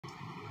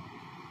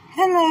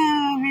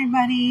Hello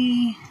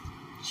everybody,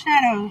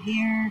 Shadow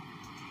here,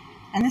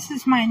 and this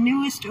is my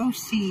newest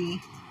OC.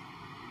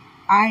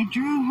 I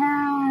drew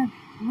her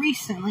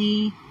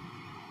recently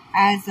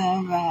as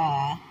of,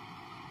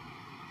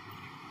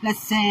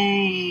 let's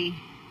say,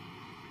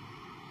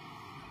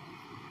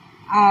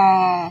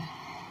 about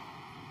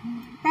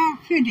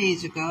a few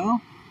days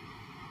ago.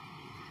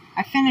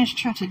 I finished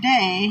her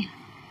today,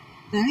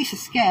 at least a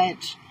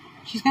sketch.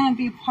 She's going to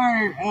be a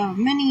part of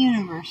many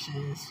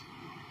universes.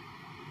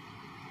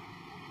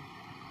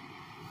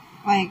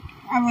 Like,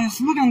 I was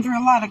looking through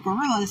a lot of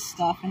Gorillaz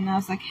stuff, and I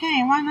was like,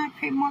 hey, why not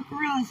create more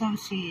Gorillaz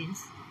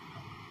OCs?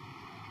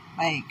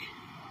 Like,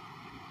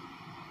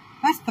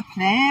 that's the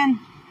plan.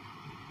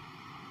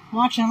 I'm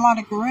watching a lot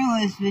of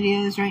Gorillaz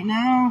videos right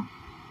now.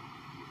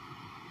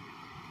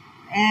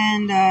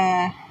 And,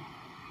 I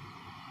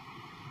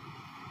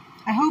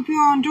hope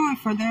you all enjoy,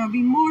 for there will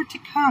be more to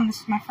come.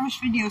 This is my first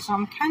video, so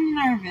I'm kind of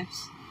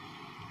nervous.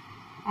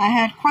 I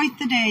had quite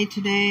the day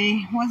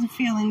today. Wasn't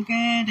feeling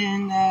good,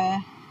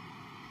 and,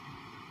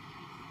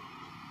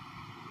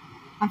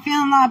 I'm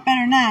feeling a lot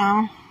better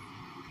now.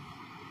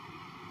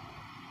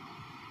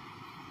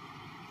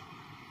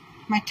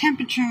 My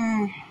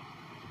temperature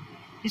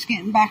is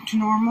getting back to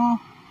normal.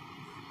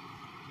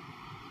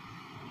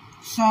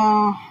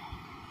 So,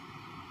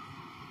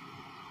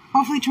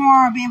 hopefully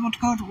tomorrow I'll be able to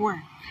go to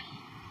work.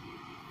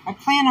 I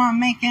plan on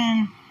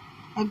making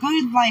a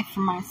good life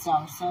for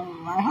myself. So,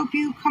 I hope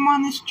you come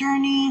on this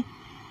journey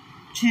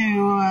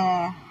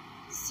to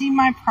see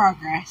my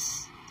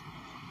progress.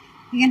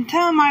 You can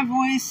tell in my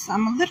voice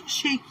I'm a little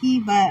shaky,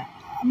 but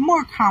I'm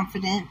more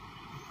confident,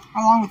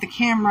 along with the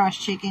camera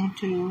shaking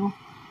too.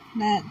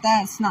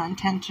 That's not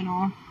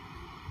intentional.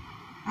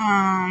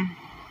 I'll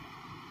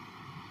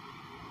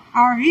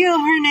reveal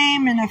her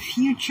name in a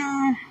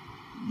future,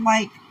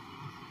 like,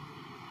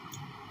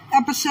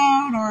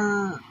 episode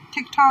or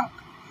TikTok.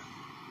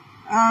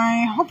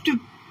 I hope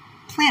to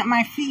plant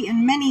my feet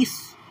in many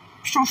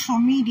social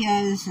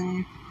medias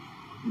and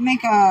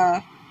make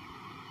a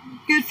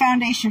good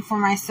foundation for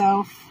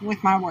myself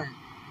with my work.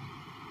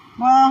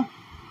 Well,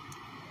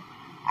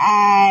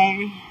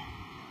 I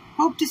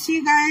hope to see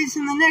you guys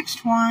in the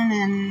next one,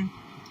 and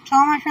to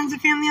all my friends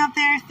and family out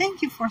there,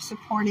 thank you for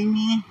supporting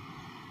me.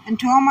 And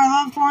to all my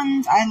loved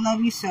ones, I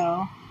love you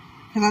so,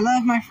 because I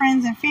love my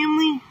friends and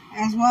family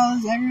as well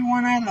as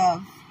everyone I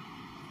love.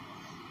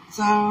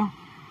 So,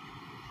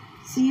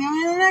 see you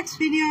in the next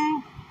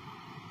video.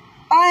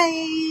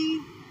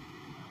 Bye!